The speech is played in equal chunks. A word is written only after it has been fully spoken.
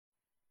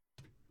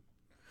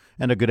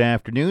And a good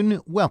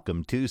afternoon.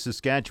 Welcome to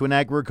Saskatchewan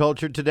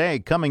Agriculture Today.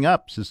 Coming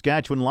up,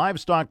 Saskatchewan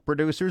livestock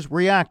producers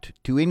react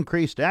to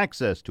increased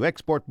access to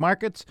export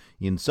markets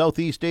in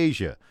Southeast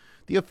Asia.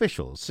 The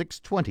official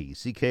 620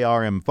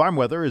 CKRM farm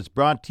weather is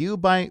brought to you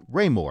by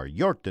Raymore,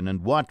 Yorkton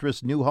and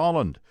Watrous, New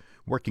Holland,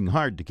 working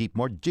hard to keep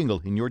more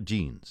jingle in your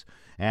jeans.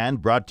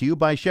 And brought to you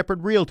by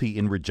Shepherd Realty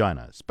in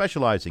Regina,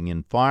 specializing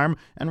in farm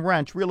and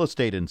ranch real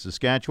estate in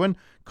Saskatchewan.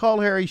 Call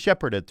Harry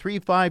Shepherd at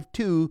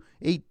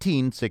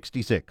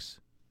 352-1866.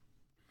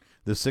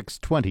 The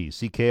 620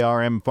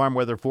 CKRM farm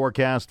weather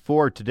forecast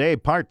for today: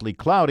 partly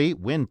cloudy,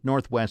 wind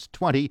northwest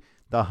 20,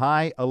 the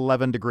high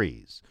 11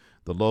 degrees,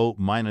 the low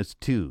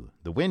 -2,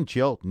 the wind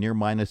chill near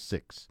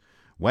 -6.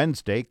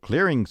 Wednesday,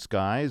 clearing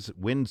skies,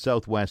 wind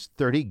southwest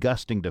 30,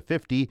 gusting to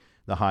 50,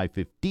 the high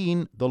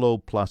 15, the low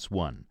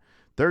 +1.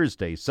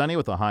 Thursday, sunny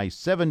with a high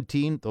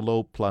 17, the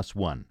low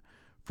 +1.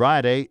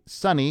 Friday,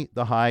 sunny,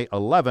 the high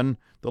 11,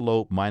 the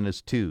low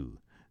 -2.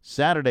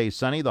 Saturday,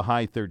 sunny, the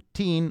high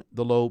 13,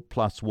 the low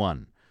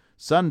 +1.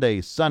 Sunday,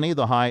 sunny,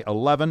 the high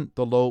 11,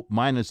 the low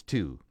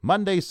 -2.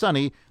 Monday,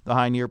 sunny, the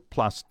high near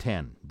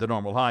 +10. The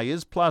normal high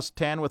is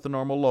 +10 with the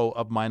normal low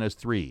of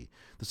 -3.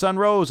 The sun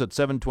rose at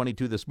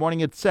 7:22 this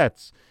morning. It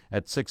sets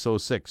at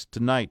 6:06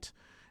 tonight.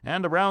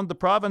 And around the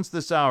province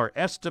this hour,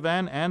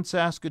 Estevan and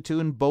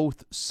Saskatoon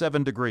both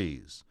 7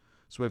 degrees.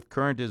 Swift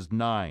Current is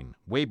 9.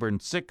 Weyburn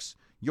 6.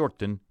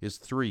 Yorkton is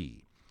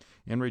 3.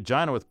 In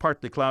Regina, with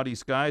partly cloudy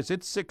skies,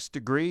 it's 6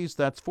 degrees.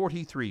 That's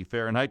 43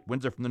 Fahrenheit.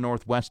 Winds are from the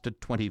northwest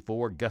at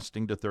 24,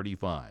 gusting to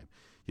 35.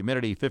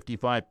 Humidity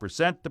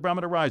 55%. The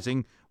barometer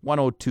rising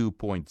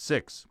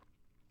 102.6.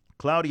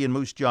 Cloudy in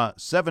Moose Jaw,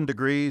 7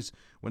 degrees.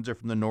 Winds are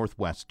from the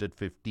northwest at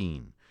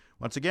 15.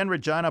 Once again,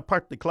 Regina,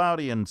 partly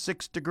cloudy and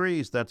 6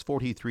 degrees. That's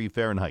 43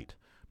 Fahrenheit.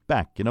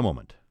 Back in a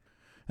moment.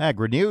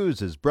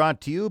 Agri-News is brought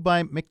to you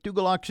by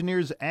McDougall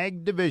Auctioneers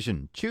Ag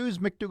Division. Choose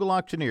McDougall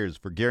Auctioneers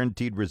for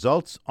guaranteed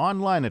results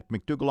online at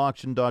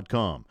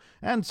mcdougallauction.com.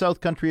 And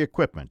South Country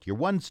Equipment, your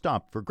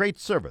one-stop for great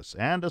service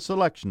and a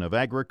selection of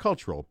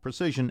agricultural,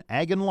 precision,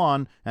 ag and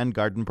lawn, and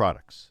garden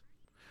products.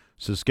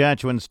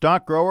 Saskatchewan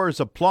stock growers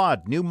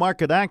applaud new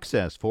market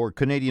access for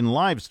Canadian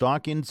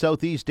livestock in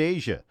Southeast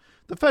Asia.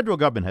 The federal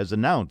government has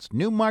announced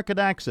new market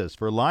access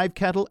for live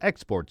cattle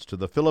exports to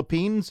the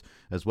Philippines,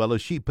 as well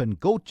as sheep and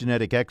goat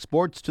genetic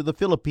exports to the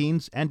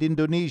Philippines and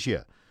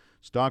Indonesia.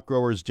 Stock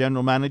Growers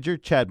General Manager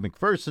Chad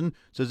McPherson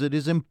says it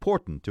is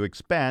important to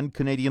expand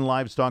Canadian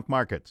livestock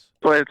markets.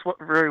 Well, it's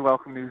very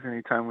welcome news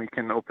anytime we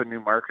can open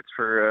new markets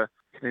for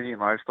Canadian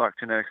livestock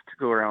genetics to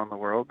go around the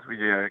world. We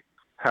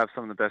have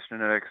some of the best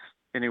genetics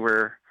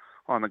anywhere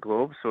on the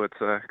globe, so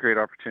it's a great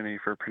opportunity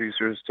for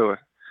producers to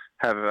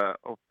have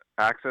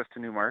access to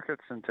new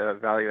markets and to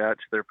value add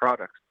to their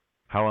products.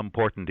 How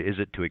important is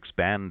it to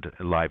expand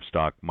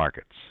livestock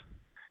markets?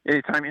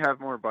 Anytime you have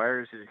more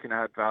buyers, you can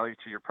add value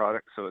to your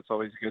product, so it's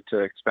always good to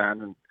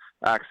expand and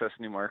access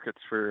new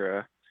markets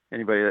for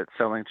anybody that's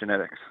selling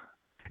genetics.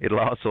 It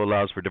also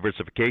allows for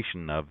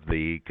diversification of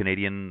the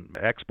Canadian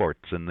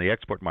exports in the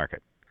export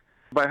market.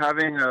 By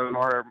having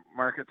more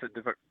markets, it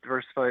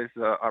diversifies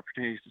the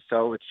opportunities to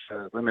sell, which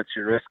limits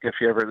your risk.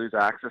 If you ever lose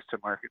access to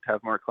market, to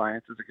have more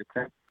clients is a good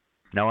thing.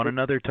 Now, on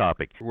another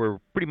topic, we're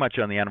pretty much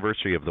on the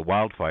anniversary of the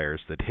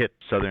wildfires that hit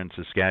southern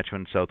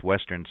Saskatchewan,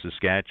 southwestern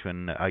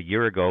Saskatchewan a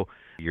year ago.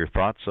 Your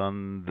thoughts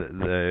on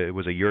it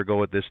was a year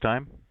ago at this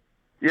time?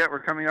 Yeah,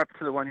 we're coming up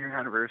to the 1-year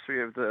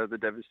anniversary of the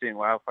devastating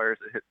wildfires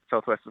that hit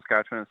southwest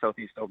Saskatchewan and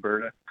southeast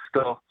Alberta.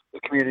 Still, the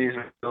communities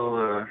are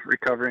still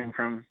recovering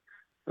from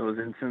those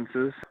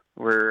instances.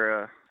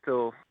 We're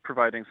still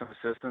providing some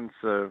assistance.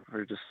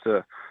 We're just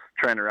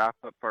trying to wrap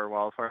up our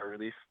wildfire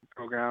relief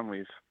program.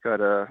 We've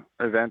got an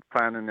event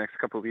planned in the next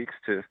couple of weeks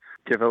to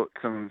give out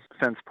some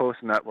fence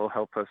posts, and that will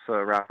help us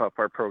wrap up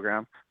our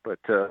program. But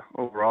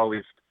overall,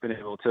 we've been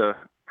able to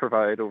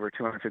provide over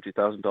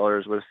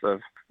 $250,000 worth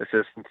of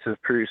assistance to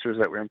producers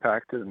that were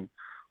impacted, and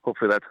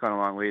hopefully that's gone a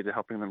long way to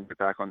helping them get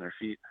back on their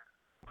feet.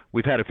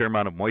 We've had a fair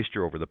amount of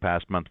moisture over the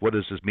past month. What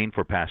does this mean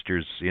for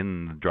pastures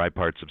in the dry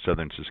parts of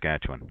southern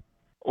Saskatchewan?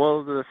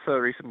 Well, this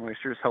recent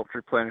moisture has helped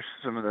replenish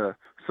some of the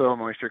soil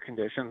moisture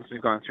conditions.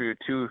 We've gone through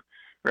 2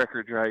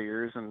 record dry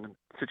years, and the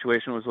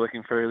situation was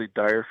looking fairly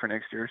dire for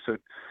next year, so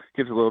it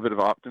gives a little bit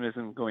of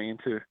optimism going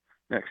into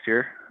next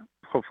year.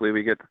 Hopefully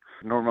we get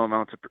normal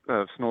amounts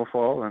of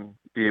snowfall and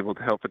be able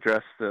to help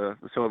address the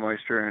soil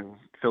moisture and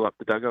fill up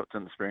the dugouts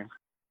in the spring.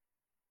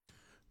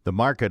 The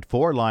market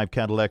for live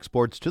cattle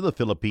exports to the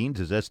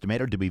Philippines is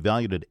estimated to be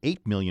valued at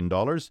 $8 million,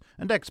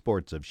 and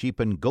exports of sheep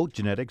and goat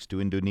genetics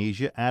to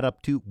Indonesia add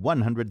up to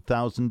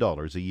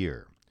 $100,000 a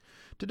year.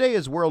 Today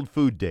is World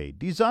Food Day,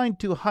 designed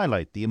to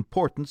highlight the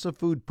importance of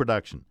food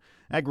production.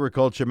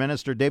 Agriculture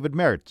Minister David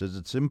Merritt says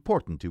it's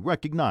important to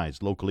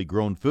recognize locally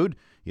grown food.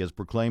 He has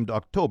proclaimed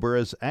October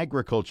as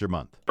Agriculture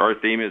Month. Our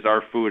theme is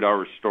Our Food,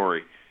 Our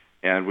Story.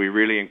 And we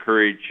really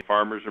encourage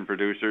farmers and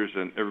producers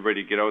and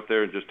everybody to get out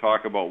there and just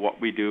talk about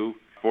what we do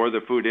for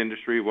the food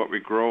industry, what we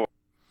grow.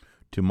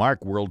 To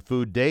mark World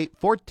Food Day,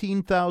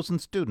 14,000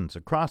 students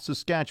across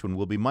Saskatchewan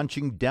will be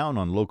munching down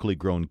on locally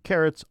grown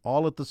carrots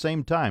all at the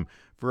same time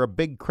for a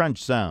big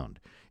crunch sound.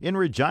 In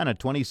Regina,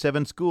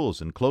 27 schools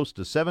and close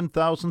to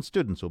 7,000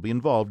 students will be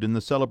involved in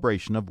the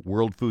celebration of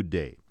World Food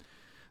Day.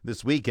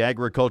 This week,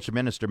 Agriculture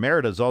Minister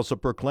Merritt has also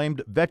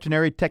proclaimed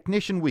Veterinary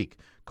Technician Week,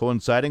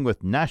 coinciding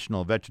with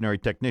National Veterinary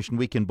Technician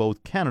Week in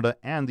both Canada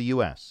and the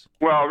U.S.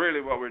 Well,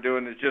 really what we're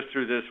doing is just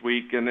through this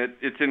week, and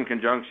it's in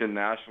conjunction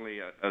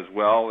nationally as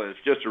well, is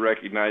just to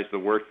recognize the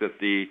work that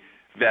the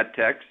vet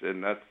techs,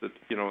 and that's the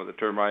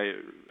term I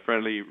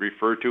friendly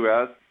refer to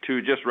as, to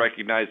just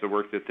recognize the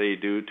work that they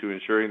do to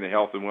ensuring the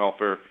health and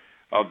welfare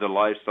of the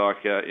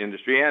livestock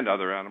industry and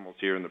other animals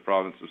here in the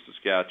province of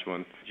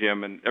Saskatchewan.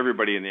 Jim and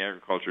everybody in the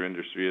agriculture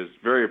industry is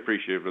very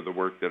appreciative of the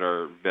work that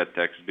our vet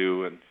techs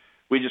do, and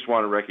we just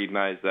want to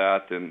recognize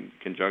that in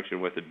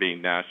conjunction with it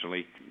being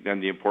nationally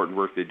and the important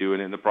work they do.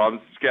 And in the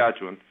province of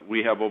Saskatchewan,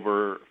 we have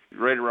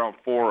right around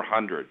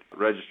 400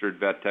 registered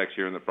vet techs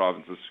here in the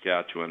province of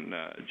Saskatchewan,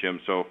 Jim.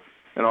 So,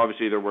 and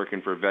obviously they're working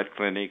for vet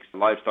clinics,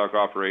 livestock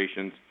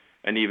operations,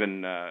 and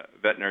even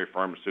veterinary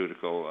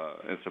pharmaceutical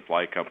and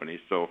supply companies.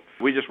 So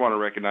we just want to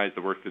recognize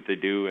the work that they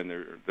do, and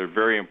they're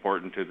very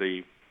important to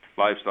the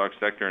livestock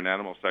sector and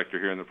animal sector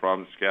here in the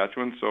province of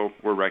Saskatchewan, so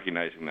we're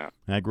recognizing that.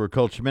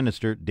 Agriculture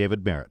Minister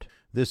David Merritt.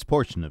 This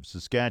portion of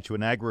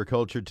Saskatchewan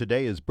Agriculture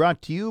Today is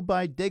brought to you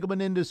by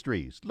Degelman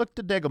Industries. Look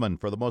to Degelman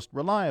for the most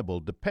reliable,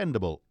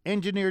 dependable,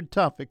 engineered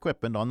tough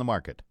equipment on the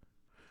market.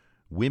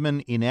 Women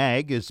in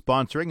Ag is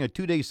sponsoring a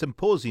two-day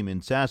symposium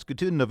in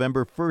Saskatoon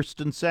November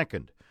 1st and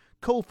 2nd.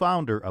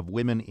 Co-founder of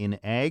Women in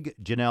Ag,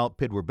 Janelle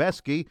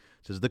Pidwerbeski,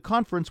 says the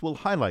conference will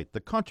highlight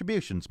the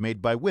contributions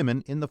made by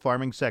women in the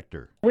farming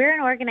sector. We're an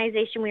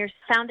organization, we were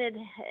founded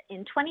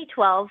in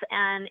 2012,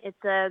 and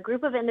it's a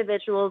group of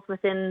individuals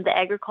within the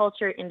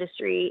agriculture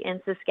industry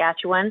in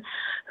Saskatchewan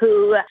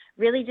who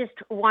really just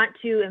want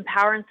to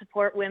empower and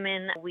support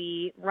women.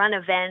 We run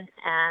events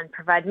and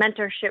provide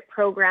mentorship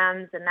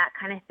programs and that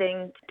kind of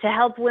thing to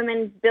help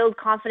women build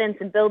confidence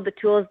and build the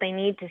tools they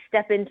need to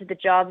step into the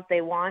jobs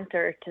they want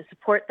or to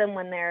support them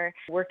when they're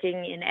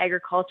working in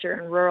agriculture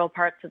in rural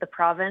parts of the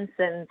province.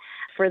 And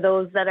for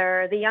those that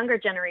are the younger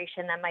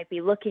generation that might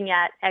be looking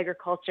at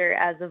agriculture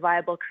as a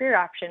viable career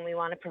option, we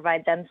want to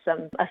provide them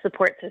a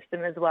support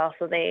system as well,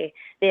 so they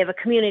have a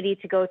community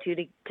to go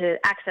to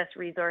access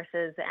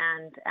resources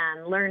and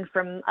learn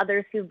from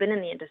others who've been in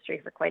the industry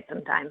for quite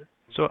some time.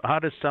 So how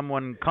does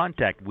someone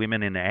contact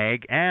Women in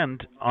Ag?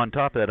 And on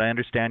top of that, I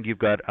understand you've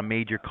got a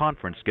major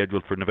conference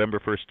scheduled for November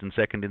 1st and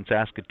 2nd in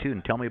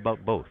Saskatoon. Tell me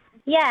about both.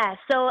 Yeah,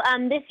 so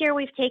this year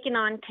we've taken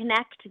on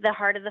Connect the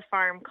Heart of the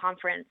Farm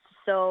conference.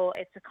 So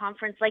it's a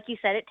conference, like you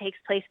said, it takes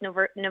place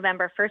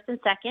November 1st and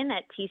 2nd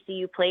at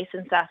TCU Place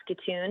in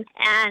Saskatoon.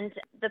 And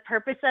the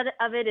purpose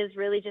of it is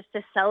really just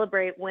to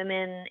celebrate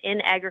women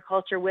in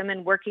agriculture,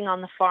 women working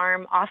on the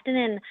farm. Often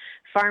in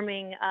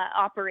farming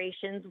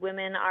operations,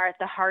 women are at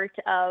the heart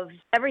of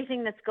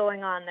everything that's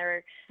going on.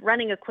 They're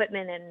running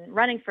equipment and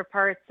running for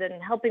parts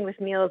and helping with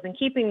meals and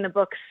keeping the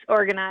books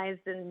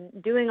organized and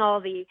doing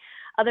all the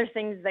other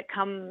things that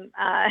come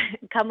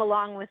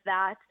along with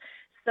that.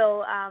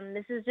 So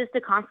this is just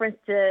a conference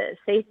to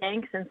say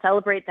thanks and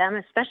celebrate them.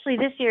 Especially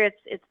this year,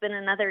 it's been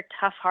another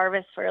tough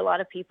harvest for a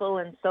lot of people,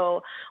 and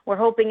so we're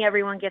hoping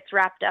everyone gets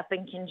wrapped up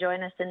and can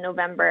join us in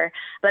November.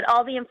 But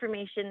all the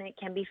information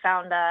can be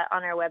found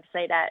on our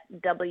website at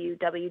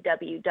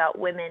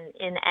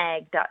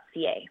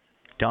www.womeninag.ca.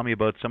 Tell me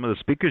about some of the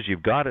speakers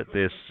you've got at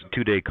this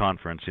two-day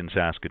conference in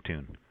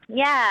Saskatoon.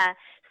 Yeah.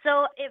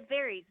 So it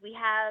varies. We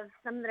have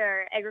some that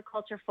are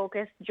agriculture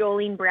focused.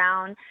 Jolene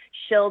Brown,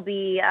 she'll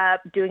be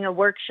doing a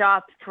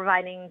workshop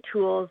providing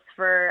tools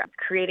for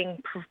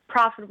creating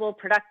profitable,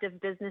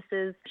 productive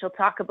businesses. She'll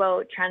talk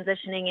about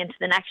transitioning into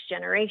the next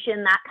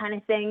generation, that kind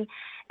of thing.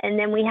 And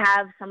then we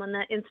have some on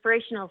the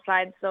inspirational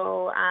side.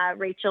 So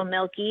Rachel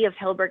Milkey of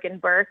Hilberg and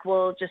Burke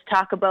will just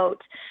talk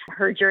about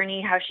her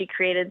journey, how she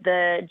created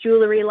the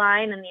jewelry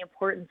line and the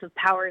importance of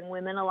powering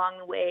women along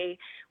the way.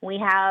 We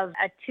have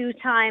a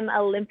two-time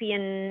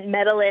Olympian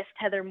medalist,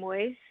 Heather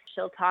Moyes.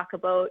 She'll talk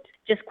about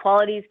just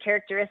qualities,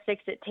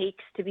 characteristics it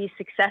takes to be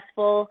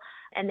successful.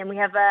 And then we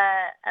have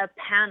a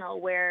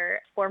panel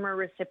where former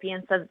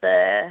recipients of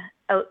the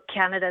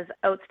Canada's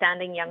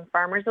Outstanding Young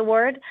Farmers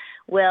Award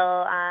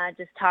will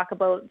just talk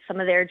about some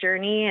of their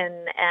journey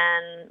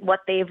and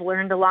what they've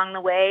learned along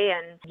the way.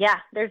 And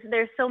yeah,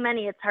 there's so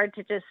many. It's hard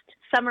to just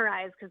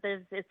summarize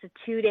because it's a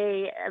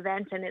two-day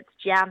event and it's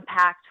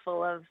jam-packed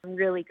full of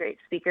really great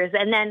speakers.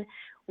 And then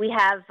we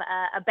have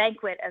a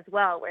banquet as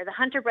well where the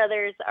Hunter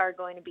brothers are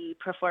going to be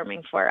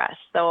performing for us.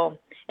 So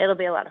it'll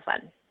be a lot of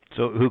fun.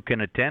 So who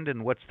can attend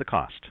and what's the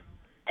cost?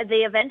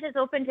 The event is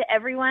open to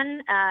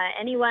everyone.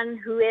 Anyone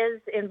who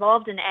is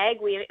involved in ag,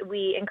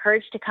 we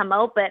encourage to come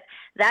out. But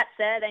that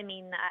said, I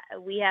mean,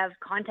 we have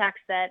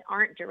contacts that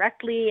aren't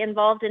directly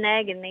involved in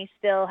ag, and they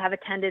still have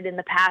attended in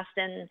the past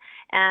and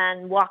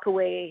walk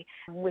away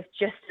with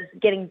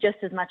getting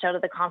just as much out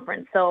of the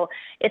conference. So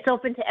it's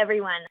open to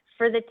everyone.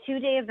 For the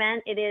 2-day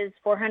event, it is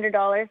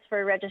 $400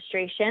 for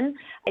registration.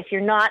 If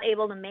you're not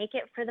able to make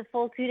it for the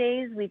full 2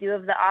 days, we do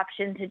have the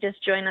option to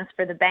just join us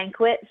for the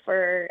banquet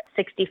for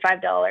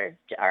 $65.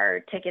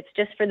 Our tickets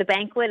just for the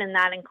banquet, and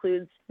that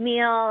includes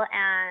meal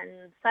and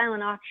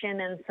silent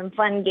auction and some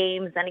fun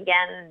games, and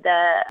again,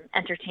 the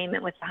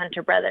entertainment with the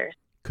Hunter Brothers.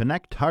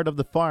 Connect Heart of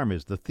the Farm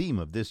is the theme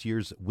of this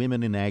year's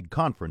Women in Ag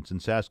Conference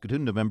in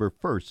Saskatoon, November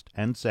 1st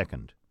and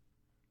 2nd.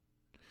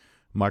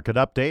 Market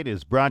Update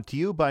is brought to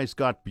you by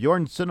Scott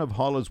Bjornson of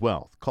Hall's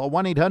Wealth. Call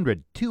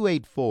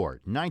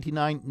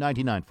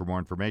 1-800-284-9999 for more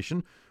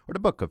information or to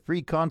book a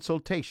free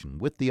consultation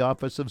with the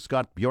office of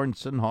Scott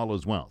Bjornson,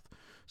 Hall's Wealth.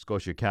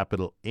 Scotia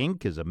Capital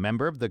Inc. is a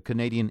member of the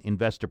Canadian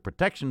Investor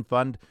Protection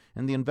Fund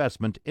and the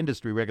Investment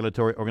Industry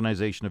Regulatory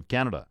Organization of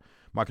Canada.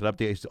 Market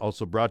Update is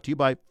also brought to you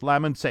by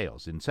Flaman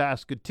Sales in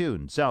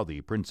Saskatoon, Southey,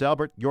 Prince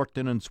Albert,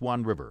 Yorkton, and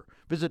Swan River.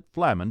 Visit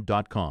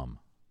flaman.com.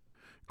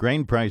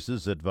 Grain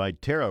prices at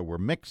Viterra were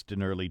mixed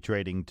in early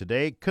trading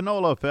today.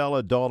 Canola fell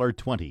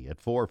 $1.20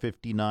 at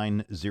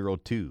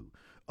 $4.5902.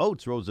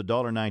 Oats rose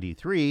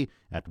 $1.93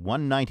 at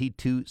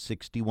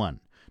 $1.9261.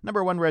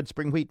 Number 1 red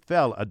spring wheat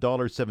fell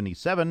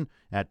 $1.77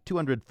 at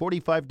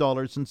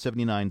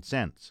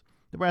 $245.79.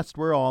 The rest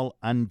were all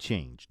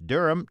unchanged.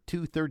 Durum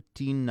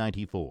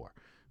 $213.94.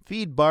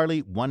 Feed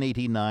barley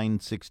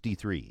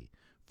 $189.63.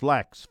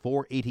 Flax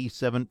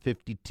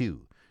 $487.52.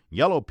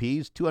 Yellow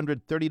peas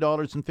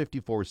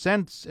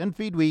 $230.54, and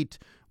feed wheat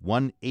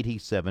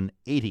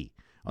 $187.80.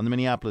 On the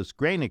Minneapolis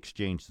Grain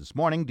Exchange this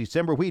morning,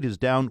 December wheat is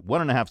down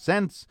 1.5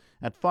 cents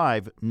at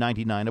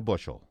 $5.99 a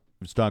bushel.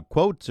 Livestock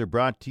quotes are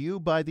brought to you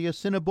by the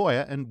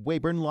Assiniboia and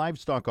Weyburn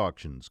Livestock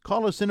Auctions.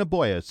 Call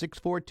Assiniboia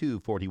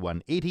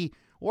 642-4180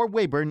 or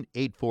Weyburn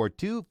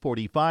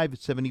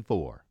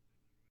 842-4574.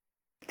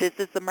 This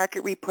is the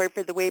market report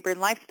for the Weyburn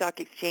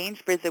Livestock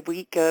Exchange for the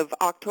week of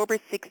October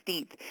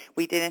 16th.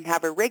 We didn't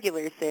have a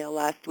regular sale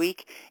last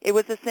week. It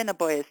was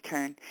Assiniboia's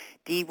turn.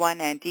 D1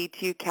 and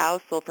D2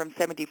 cows sold from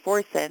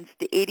 74 cents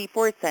to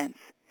 84 cents.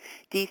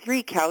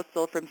 D3 cows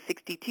sold from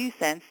 62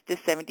 cents to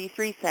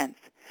 73 cents.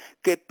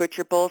 Good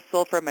butcher bulls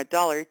sold from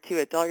 $1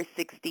 to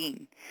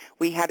 $1.16.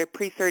 We had a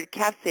pre-sorted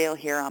calf sale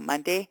here on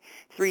Monday.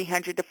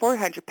 300 to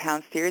 400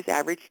 pound steers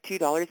averaged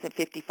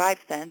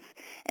 $2.55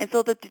 and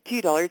sold up to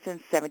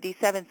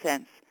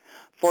 $2.77.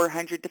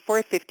 400 to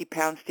 450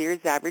 pound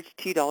steers averaged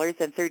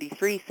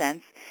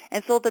 $2.33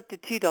 and sold up to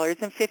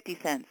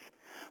 $2.50.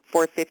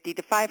 450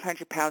 to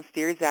 500 pound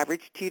steers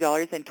averaged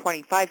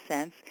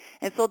 $2.25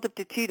 and sold up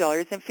to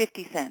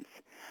 $2.50.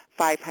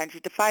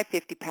 500 to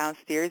 550 pound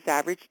steers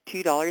averaged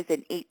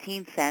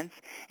 $2.18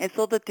 and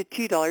sold up to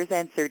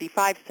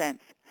 $2.35.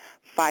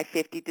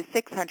 550 to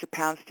 600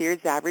 pound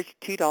steers averaged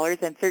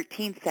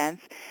 $2.13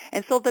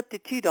 and sold up to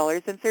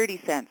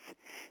 $2.30.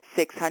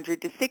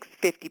 600 to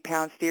 650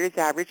 pound steers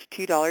averaged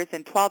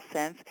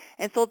 $2.12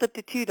 and sold up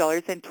to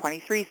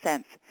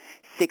 $2.23.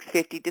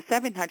 650 to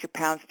 700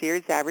 pound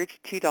steers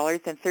averaged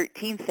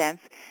 $2.13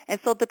 and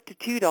sold up to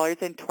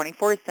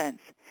 $2.24.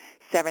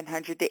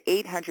 700 to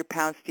 800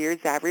 pound steers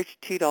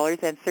averaged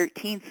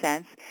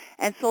 $2.13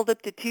 and sold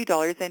up to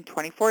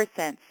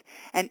 $2.24.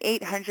 And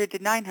 800 to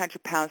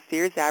 900 pound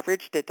steers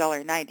averaged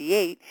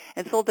 $1.98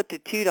 and sold up to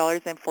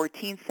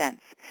 $2.14.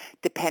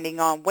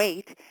 Depending on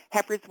weight,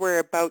 heifers were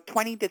about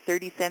 20 to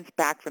 30 cents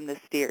back from the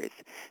steers.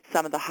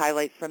 Some of the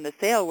highlights from the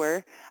sale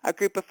were a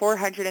group of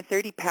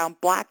 430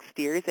 pound black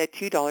steers at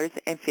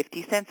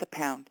 $2.50 a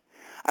pound.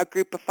 A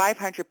group of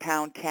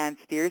 500-pound tan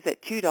steers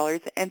at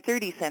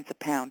 $2.30 a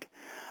pound.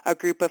 A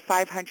group of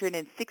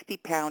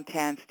 560-pound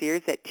tan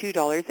steers at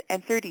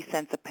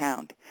 $2.30 a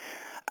pound.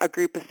 A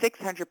group of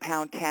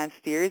 600-pound tan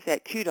steers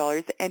at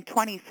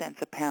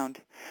 $2.20 a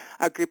pound.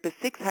 A group of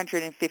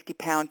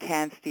 650-pound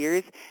tan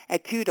steers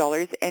at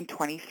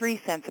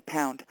 $2.23 a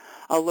pound.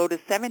 A load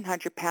of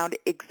 700-pound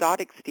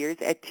exotic steers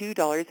at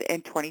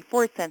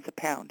 $2.24 a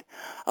pound.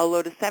 A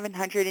load of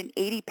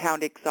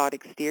 780-pound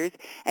exotic steers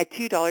at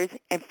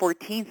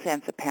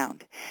 $2.14 a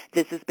pound.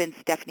 This has been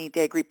Stephanie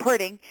Degg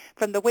reporting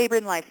from the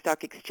Weyburn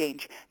Livestock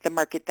Exchange, the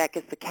market that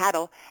gets the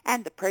cattle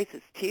and the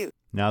prices too.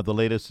 Now the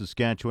latest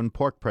Saskatchewan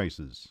pork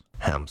prices.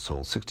 Ham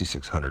sold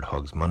 6,600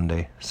 hogs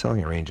Monday,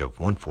 selling a range of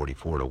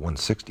 144 to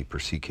 160 per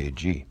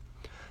ckg.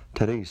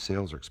 Today's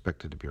sales are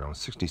expected to be around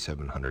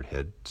 6,700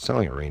 head,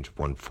 selling a range of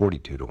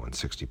 142 to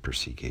 160 per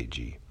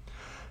ckg.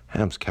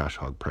 Ham's cash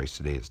hog price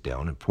today is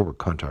down and forward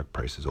contract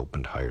prices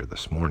opened higher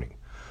this morning.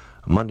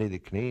 On Monday, the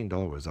Canadian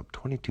dollar was up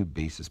 22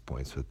 basis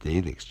points with the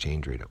daily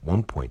exchange rate at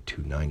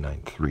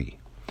 1.2993.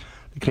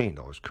 The Canadian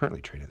dollar is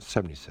currently trading at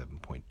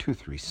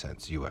 77.23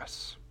 cents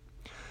U.S.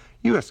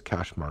 U.S.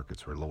 cash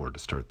markets were lower to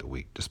start the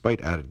week, despite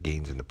added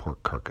gains in the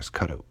pork carcass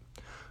cutout.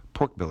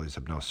 Pork bellies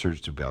have now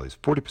surged to values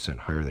 40%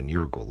 higher than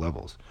year-ago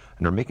levels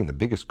and are making the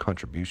biggest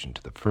contribution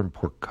to the firm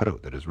pork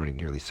cutout that is running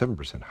nearly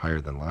 7%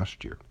 higher than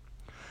last year.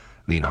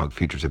 Lean hog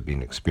futures have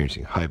been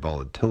experiencing high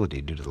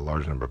volatility due to the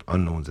large number of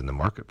unknowns in the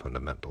market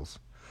fundamentals.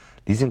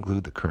 These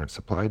include the current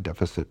supply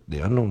deficit, the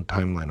unknown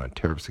timeline on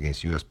tariffs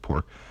against U.S.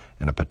 pork,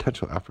 and a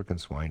potential African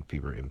swine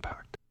fever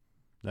impact.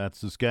 That's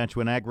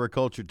Saskatchewan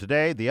Agriculture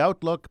Today. The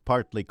outlook,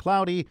 partly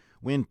cloudy,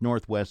 wind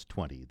northwest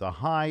 20, the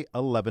high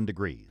 11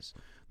 degrees,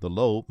 the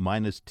low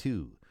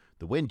 -2,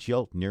 the wind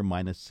chill near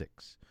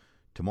 -6.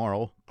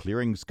 Tomorrow,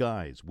 clearing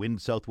skies,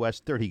 wind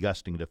southwest 30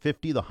 gusting to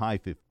 50, the high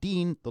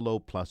 15, the low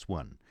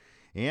 +1.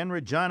 In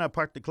Regina,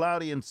 partly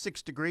cloudy and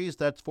 6 degrees,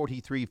 that's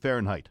 43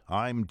 Fahrenheit.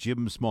 I'm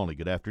Jim Smalley.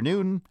 Good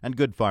afternoon and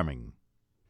good farming.